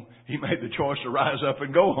home, he made the choice to rise up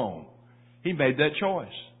and go home. He made that choice.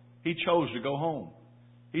 He chose to go home.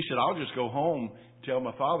 He said, I'll just go home, tell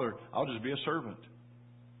my father, I'll just be a servant.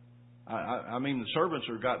 I mean, the servants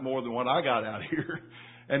have got more than what I got out here.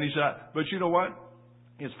 And he said, but you know what?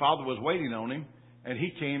 His father was waiting on him. And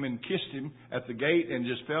he came and kissed him at the gate and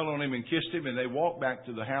just fell on him and kissed him. And they walked back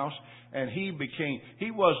to the house. And he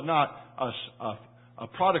was not a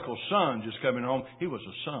prodigal son just coming home. He was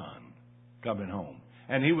a son coming home.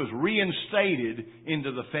 And he was reinstated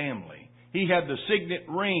into the family. He had the signet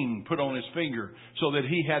ring put on his finger so that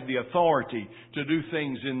he had the authority to do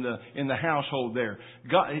things in the household there.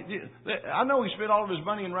 God, I know he spent all of his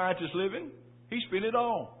money in riotous living. He spent it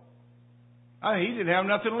all. He didn't have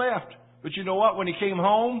nothing left. But you know what? When he came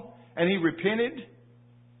home and he repented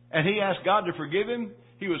and he asked God to forgive him,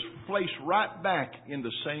 he was placed right back in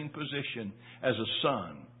the same position as a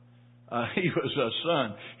son. He was a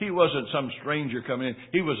son. He wasn't some stranger coming in.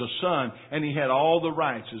 He was a son, and he had all the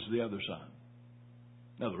rights as the other son.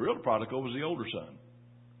 Now, the real prodigal was the older son.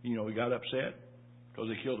 He got upset because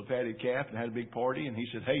they killed a fatted calf and had a big party. And he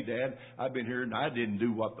said, "Hey, Dad, I've been here and I didn't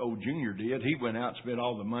do what old Junior did. He went out and spent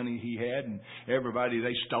all the money he had, and everybody,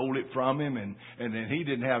 they stole it from him. And then he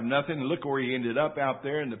didn't have nothing. And look where he ended up out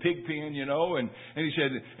there in the pig pen, And he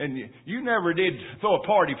said, and you never did throw a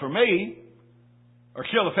party for me or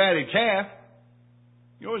kill a fatted calf."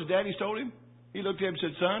 You know what his daddy told him? He looked at him and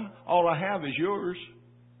said, "Son, all I have is yours.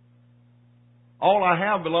 All I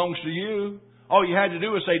have belongs to you. All you had to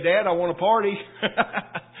do was say, 'Dad, I want a party.'"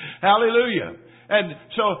 Hallelujah. And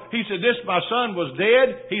so he said, "This, my son, was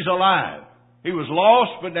dead. He's alive. He was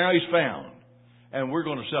lost, but now he's found. And we're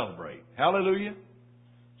going to celebrate." Hallelujah.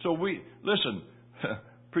 So listen,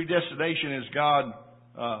 predestination is God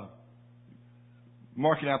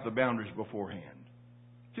marking out the boundaries beforehand.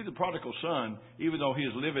 See, the prodigal son, even though he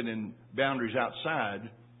is living in boundaries outside,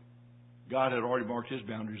 God had already marked his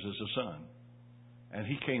boundaries as a son. And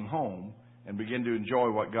he came home and began to enjoy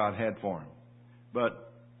what God had for him.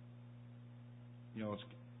 But,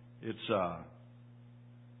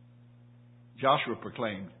 Joshua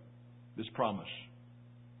proclaimed this promise.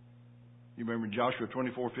 You remember in Joshua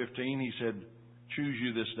 24:15, he said, "Choose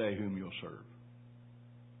you this day whom you'll serve."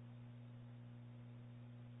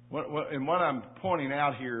 And what I'm pointing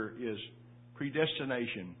out here is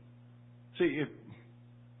predestination. See,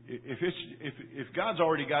 if God's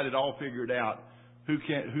already got it all figured out,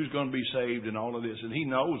 who's going to be saved and all of this, and He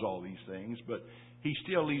knows all these things, but He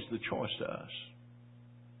still leaves the choice to us.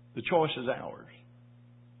 The choice is ours.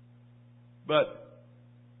 But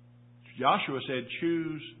Joshua said,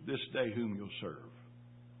 "Choose this day whom you'll serve,"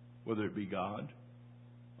 whether it be God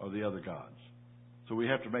or the other gods. So we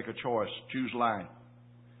have to make a choice, choose life,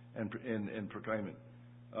 and proclaim it.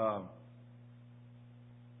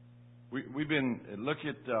 We've been look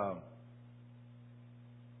at.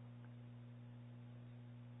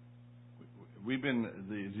 We've been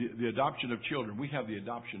the adoption of children. We have the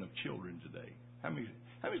adoption of children today. How many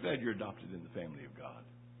glad you're adopted in the family of God?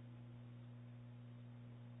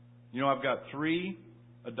 I've got two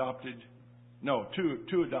adopted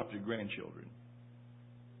grandchildren.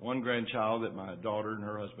 One grandchild that my daughter and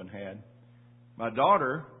her husband had. My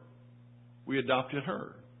daughter, we adopted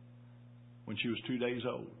her when she was 2 days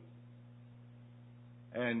old.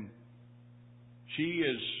 And she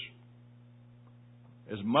is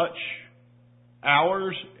as much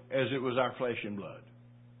ours as it was our flesh and blood.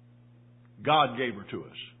 God gave her to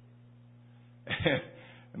us.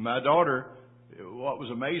 And my daughter, what was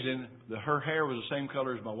amazing, her hair was the same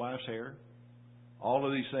color as my wife's hair. All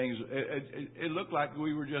of these things, it looked like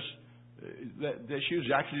we were just, that she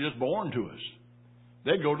was actually just born to us.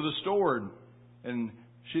 They'd go to the store and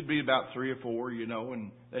she'd be about 3 or 4,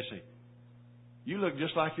 and they'd say, "You look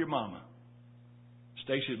just like your mama."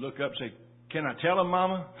 Stacy'd look up and say, "Can I tell him,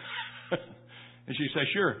 Mama?" And she'd say,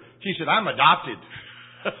 "Sure." She said, "I'm adopted."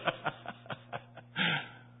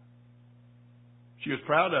 She was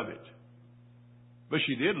proud of it. But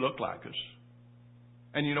she did look like us.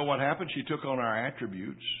 And you know what happened? She took on our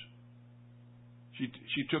attributes.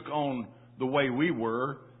 She took on the way we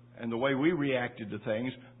were and the way we reacted to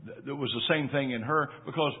things. There was the same thing in her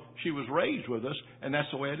because she was raised with us, and that's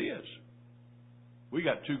the way it is. We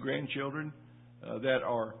got 2 grandchildren that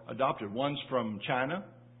are adopted. One's from China,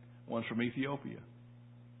 one's from Ethiopia.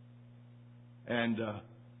 And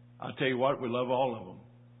I'll tell you what, we love all of them.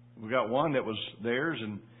 We got one that was theirs,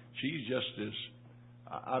 and she's just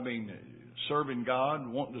serving God,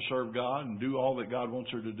 wanting to serve God and do all that God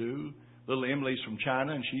wants her to do. Little Emily's from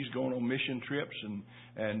China, and she's going on mission trips.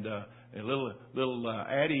 And little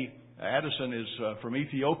Addison is from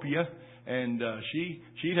Ethiopia, and she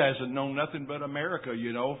hasn't known nothing but America,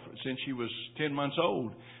 since she was 10 months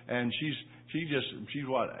old. And she's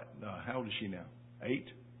what? How old is she now?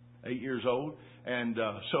 8 years old. And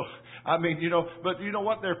but you know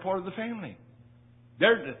what? They're part of the family.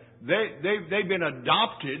 They've been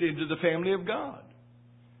adopted into the family of God.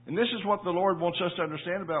 And this is what the Lord wants us to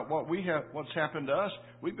understand about what's happened to us.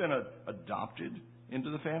 We've been adopted into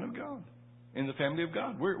the family of God. In the family of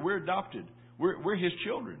God. We're adopted. We're His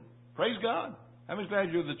children. Praise God. How many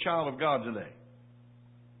glad you're the child of God today?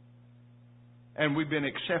 And we've been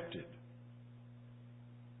accepted.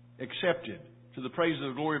 Accepted. To the praise of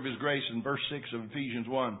the glory of His grace in verse 6 of Ephesians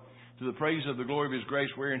 1. To the praise of the glory of His grace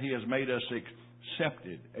wherein He has made us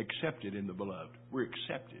accepted in the beloved. We're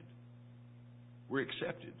accepted. We're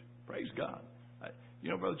accepted. Praise God.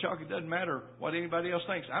 Brother Chalk, it doesn't matter what anybody else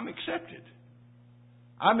thinks. I'm accepted.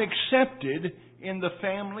 I'm accepted in the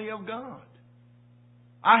family of God.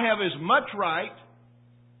 I have as much right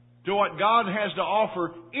to what God has to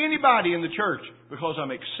offer anybody in the church because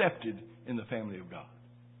I'm accepted in the family of God.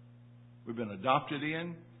 We've been adopted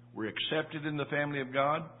in. We're accepted in the family of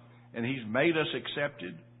God. And He's made us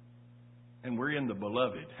accepted. And we're in the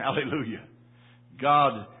beloved. Hallelujah.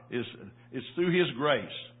 God it's through His grace.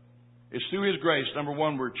 It's through His grace. Number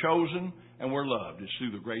one, we're chosen and we're loved. It's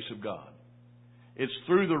through the grace of God. It's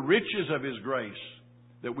through the riches of His grace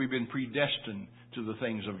that we've been predestined to the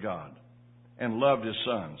things of God and loved as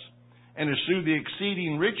sons. And it's through the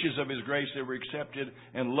exceeding riches of His grace that we're accepted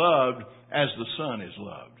and loved as the Son is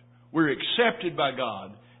loved. We're accepted by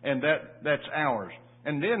God, and that's ours.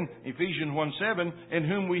 And then Ephesians 1:7, in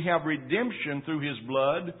whom we have redemption through His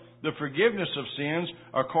blood, the forgiveness of sins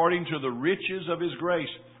according to the riches of His grace.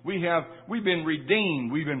 We've been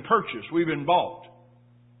redeemed, we've been purchased, we've been bought.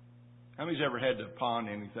 How many's ever had to pawn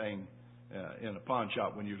anything in a pawn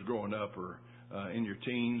shop when you was growing up or in your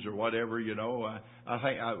teens or whatever? I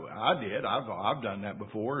think I did. I've done that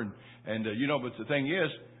before, and but the thing is,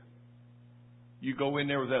 you go in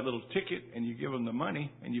there with that little ticket and you give them the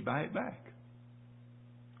money and you buy it back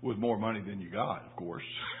with more money than you got, of course.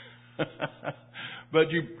 But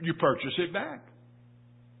you purchase it back.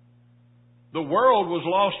 The world was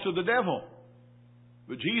lost to the devil,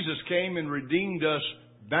 but Jesus came and redeemed us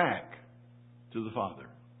back to the Father.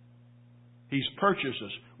 He's purchased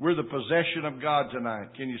us. We're the possession of God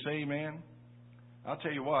tonight. Can you say amen? I'll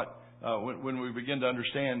tell you what, when we begin to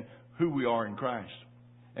understand who we are in Christ.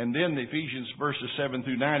 And then Ephesians verses 7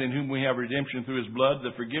 through 9, in whom we have redemption through His blood,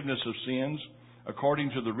 the forgiveness of sins, according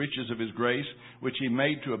to the riches of His grace, which He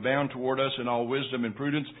made to abound toward us in all wisdom and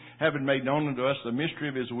prudence, having made known unto us the mystery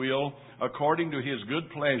of His will, according to His good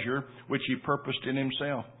pleasure, which He purposed in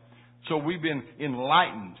Himself. So we've been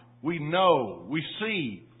enlightened. We know, we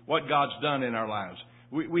see what God's done in our lives.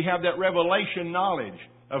 We have that revelation knowledge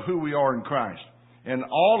of who we are in Christ. And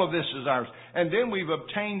all of this is ours. And then we've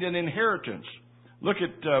obtained an inheritance. Look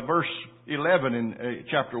at verse 11 in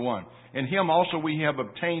chapter 1. In Him also we have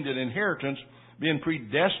obtained an inheritance, being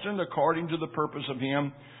predestined according to the purpose of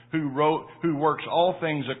Him who works all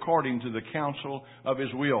things according to the counsel of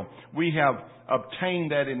His will. We have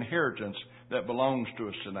obtained that inheritance that belongs to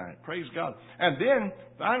us tonight. Praise God. And then,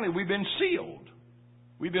 finally, we've been sealed.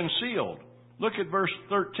 We've been sealed. Look at verse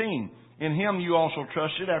 13. In Him you also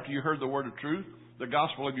trusted after you heard the word of truth, the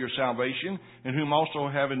gospel of your salvation, in whom also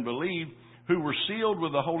having believed, who were sealed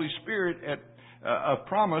with the Holy Spirit of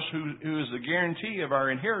promise, who is the guarantee of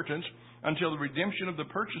our inheritance until the redemption of the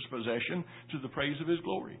purchased possession to the praise of His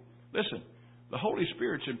glory. Listen, the Holy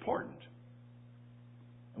Spirit's important.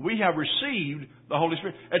 We have received the Holy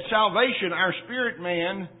Spirit. At salvation, our spirit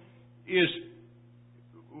man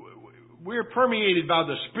we're permeated by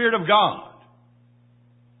the Spirit of God.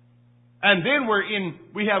 And then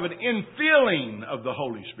we have an infilling of the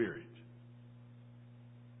Holy Spirit,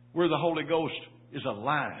 where the Holy Ghost is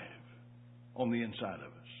alive on the inside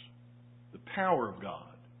of us. The power of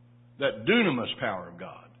God, that dunamis power of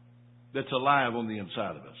God, that's alive on the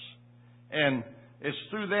inside of us. And it's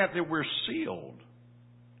through that we're sealed,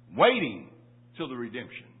 waiting till the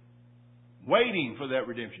redemption. Waiting for that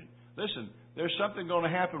redemption. Listen, there's something going to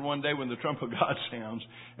happen one day when the trump of God sounds,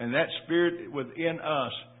 and that Spirit within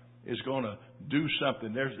us is going to do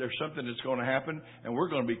something. There's something that's going to happen, and we're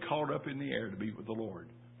going to be caught up in the air to be with the Lord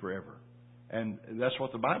forever. And that's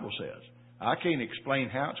what the Bible says. I can't explain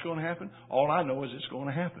how it's going to happen. All I know is it's going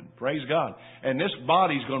to happen. Praise God. And this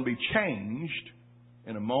body's going to be changed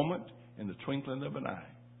in a moment, in the twinkling of an eye.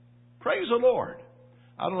 Praise the Lord.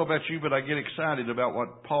 I don't know about you, but I get excited about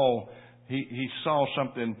what Paul, he saw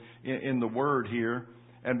something in the Word here.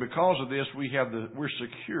 And because of this, we're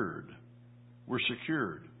secured. We're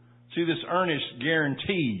secured. See, this earnest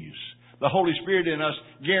guarantees. The Holy Spirit in us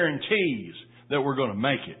guarantees that we're going to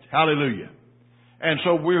make it. Hallelujah. And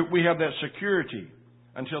so we have that security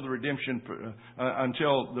until the redemption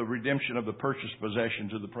of the purchased possession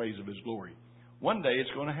to the praise of His glory. One day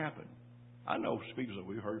it's going to happen. I know speakers that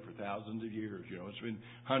we've heard for thousands of years. It's been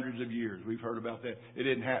hundreds of years. We've heard about that. It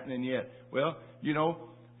isn't happening yet. Well,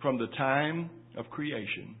 from the time of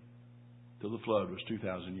creation till the flood was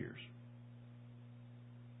 2,000 years.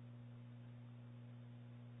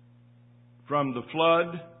 From the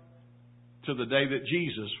flood to the day that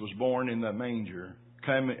Jesus was born in the manger,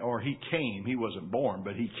 He came. He wasn't born,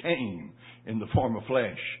 but He came in the form of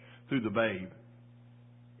flesh through the babe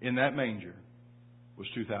in that manger was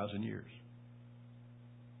 2,000 years.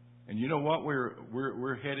 And you know what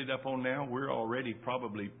we're headed up on now? We're already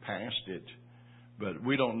probably past it. But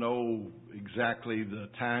we don't know exactly the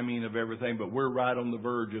timing of everything, but we're right on the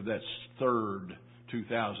verge of that third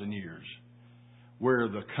 2,000 years, where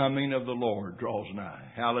the coming of the Lord draws nigh.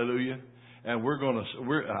 Hallelujah. And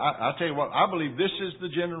I'll tell you what, I believe this is the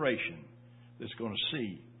generation that's going to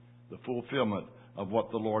see the fulfillment of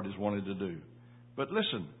what the Lord has wanted to do. But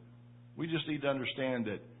listen, we just need to understand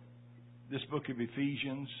that this book of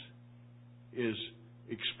Ephesians is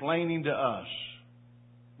explaining to us,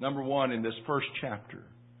 number one, in this first chapter,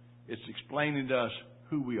 it's explaining to us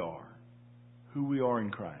who we are in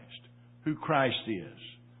Christ, who Christ is,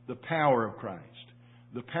 the power of Christ,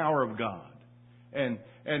 the power of God. And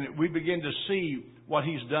we begin to see what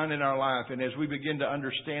He's done in our life. And as we begin to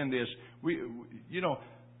understand this,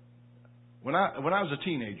 when I was a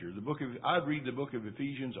teenager, I'd read the book of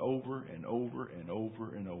Ephesians over and over and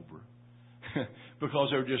over and over. Because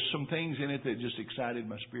there were just some things in it that just excited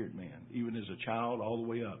my spirit, man, even as a child all the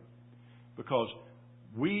way up. Because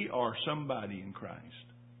we are somebody in Christ.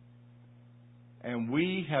 And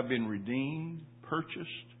we have been redeemed, purchased,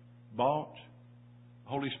 bought.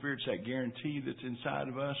 Holy Spirit's that guarantee that's inside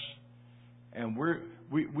of us. And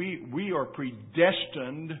we are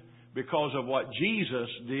predestined because of what Jesus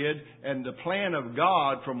did and the plan of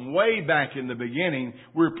God from way back in the beginning.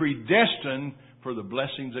 We're predestined for the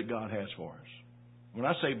blessings that God has for us. When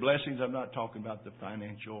I say blessings, I'm not talking about the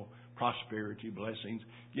financial prosperity blessings.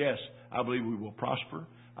 Yes, I believe we will prosper.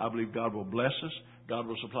 I believe God will bless us. God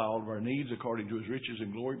will supply all of our needs according to His riches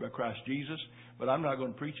and glory by Christ Jesus. But I'm not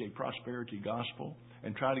going to preach a prosperity gospel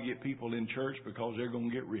and try to get people in church because they're going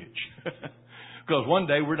to get rich. Because one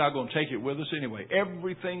day we're not going to take it with us anyway.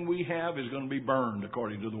 Everything we have is going to be burned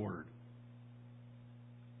according to the Word.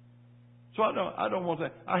 So I don't want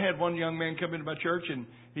that. I had one young man come into my church and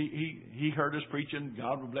he heard us preaching,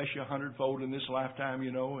 God will bless you 100-fold in this lifetime,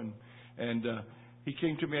 and he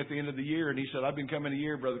came to me at the end of the year and he said, I've been coming a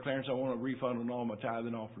year, Brother Clarence, I want a refund on all my tithe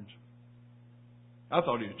and offerings. I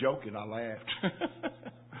thought he was joking. I laughed.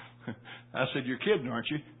 I said, you're kidding, aren't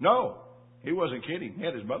you? No, he wasn't kidding. He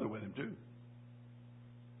had his mother with him too.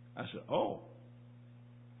 I said, oh.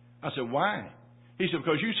 I said, why? He said,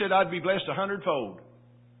 because you said I'd be blessed 100-fold.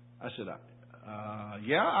 I said,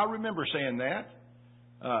 yeah, I remember saying that.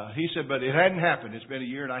 He said, but it hadn't happened. It's been a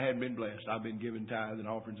year and I hadn't been blessed. I've been giving tithe and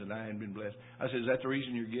offerings and I hadn't been blessed. I said, is that the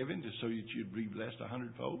reason you're giving? Just so that you'd be blessed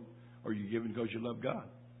 100-fold? Or are you giving because you love God?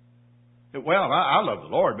 Well, I love the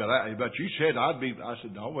Lord, but you said I'd be. I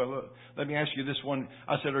said, no, well, look, let me ask you this one.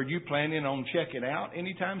 I said, are you planning on checking out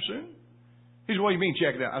anytime soon? He said, what do you mean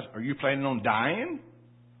checking out? I said, are you planning on dying?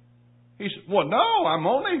 He said, well, no, I'm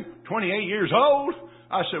only 28 years old.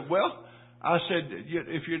 I said, well,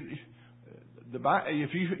 if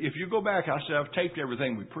you go back, I said, I've taped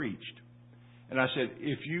everything we preached. And I said,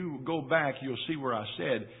 if you go back, you'll see where I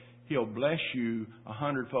said, He'll bless you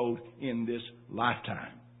 100-fold in this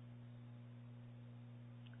lifetime.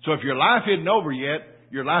 So if your life isn't over yet,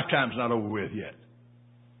 your lifetime's not over with yet.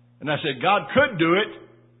 And I said, God could do it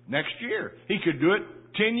next year. He could do it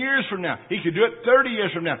 10 years from now. He could do it 30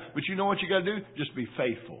 years from now. But you know what you got to do? Just be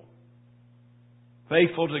faithful.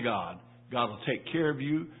 Faithful to God. God will take care of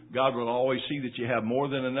you. God will always see that you have more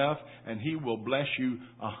than enough. And He will bless you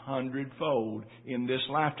 100-fold in this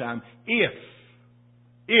lifetime if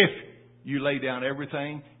you lay down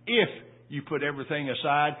everything, if you put everything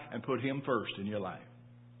aside and put Him first in your life.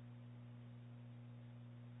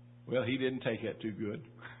 Well, He didn't take that too good.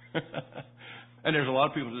 And there's a lot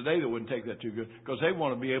of people today that wouldn't take that too good because they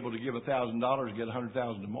want to be able to give $1,000 and get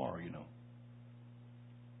 $100,000 tomorrow,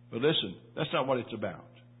 But listen, that's not what it's about.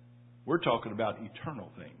 We're talking about eternal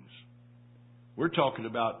things. We're talking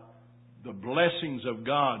about the blessings of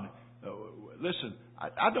God. Listen,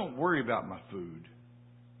 I don't worry about my food.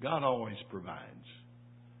 God always provides.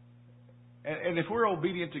 And if we're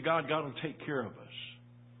obedient to God, God will take care of us.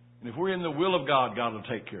 And if we're in the will of God, God will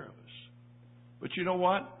take care of us. But you know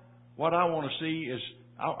what? What I want to see is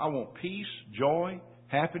I want peace, joy,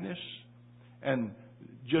 happiness, and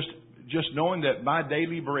just knowing that my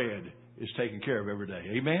daily bread is taken care of every day.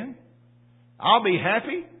 Amen? I'll be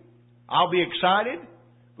happy. I'll be excited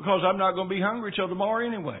because I'm not going to be hungry till tomorrow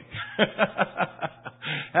anyway.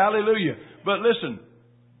 Hallelujah. But listen,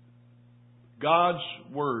 God's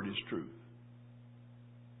Word is truth.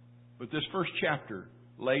 But this first chapter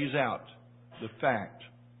lays out the fact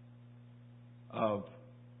of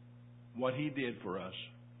what He did for us.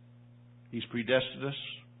 He's predestined us.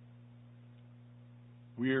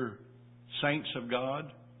 We're saints of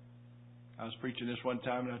God. I was preaching this one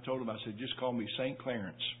time and I told him, I said, just call me Saint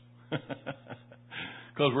Clarence.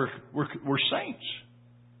 Because we're saints.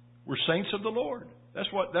 We're saints of the Lord.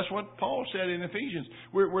 That's what Paul said in Ephesians.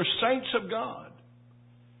 We're saints of God.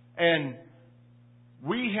 And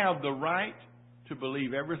we have the right to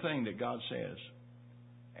believe everything that God says.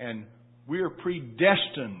 And we are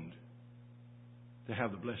predestined to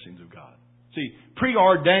have the blessings of God. See,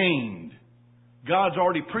 preordained. God's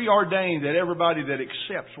already preordained that everybody that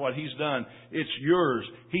accepts what He's done, it's yours.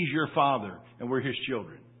 He's your Father, and we're His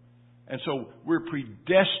children. And so we're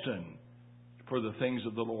predestined for the things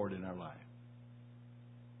of the Lord in our life.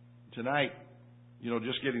 Tonight,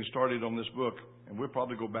 just getting started on this book, and we'll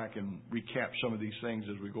probably go back and recap some of these things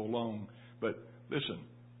as we go along. But listen,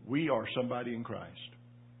 we are somebody in Christ.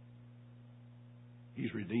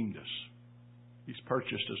 He's redeemed us. He's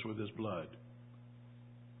purchased us with His blood.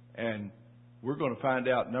 And we're going to find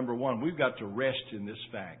out, number one, we've got to rest in this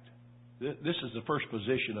fact. This is the first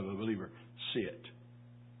position of a believer. Sit.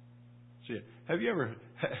 Sit. Have you ever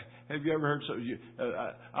heard something?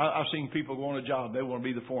 I've seen people go on a job. They want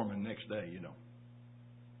to be the foreman the next day,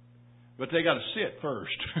 But they got to sit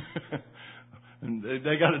first. And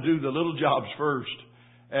they got to do the little jobs first.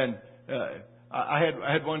 And I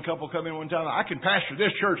had one couple come in one time. I can pastor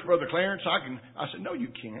this church, Brother Clarence. I said, no, you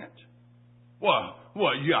can't. Well,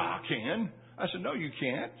 yeah, I can. I said, no, you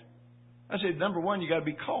can't. I said, number one, you got to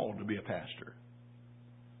be called to be a pastor.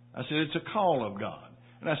 I said, it's a call of God.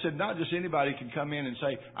 And I said, not just anybody can come in and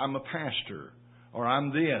say, I'm a pastor, or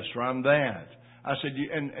I'm this, or I'm that. I said,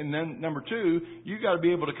 and then number two, you got to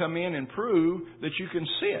be able to come in and prove that you can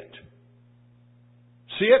sit.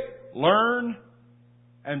 Sit, learn,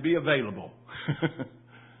 and be available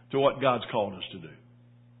to what God's called us to do.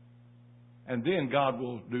 And then God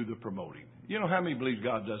will do the promoting. You know how many believe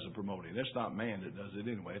God does the promoting? That's not man that does it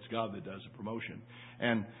anyway. It's God that does the promotion.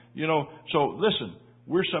 And, so listen,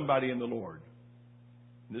 we're somebody in the Lord.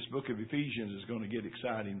 This book of Ephesians is going to get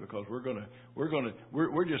exciting because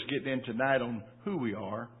we're just getting in tonight on who we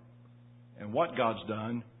are and what God's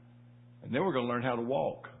done. And then we're going to learn how to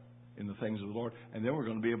walk in the things of the Lord. And then we're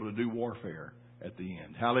going to be able to do warfare at the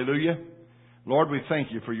end. Hallelujah. Lord, we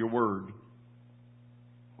thank You for Your word.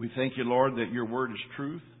 We thank You, Lord, that Your word is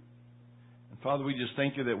truth. And Father, we just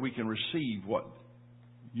thank You that we can receive what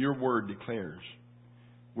Your word declares.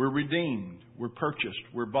 We're redeemed. We're purchased.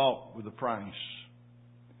 We're bought with a price.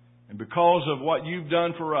 And because of what You've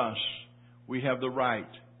done for us, we have the right,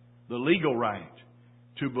 the legal right,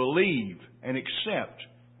 to believe and accept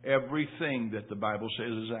everything that the Bible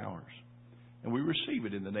says is ours. And we receive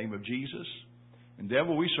it in the name of Jesus. And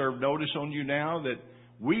devil, we serve notice on you now that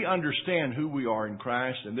we understand who we are in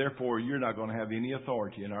Christ, and therefore You're not going to have any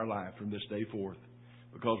authority in our life from this day forth.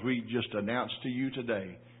 Because we just announced to you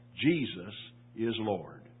today, Jesus is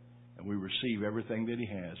Lord. And we receive everything that He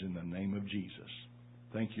has in the name of Jesus.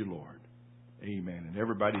 Thank You, Lord. Amen. And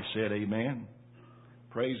everybody said amen.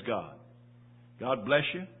 Praise God. God bless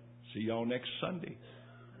you. See y'all next Sunday.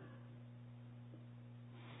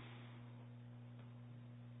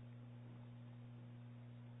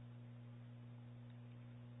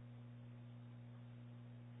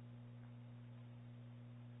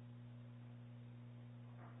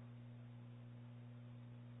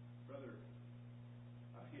 Brother.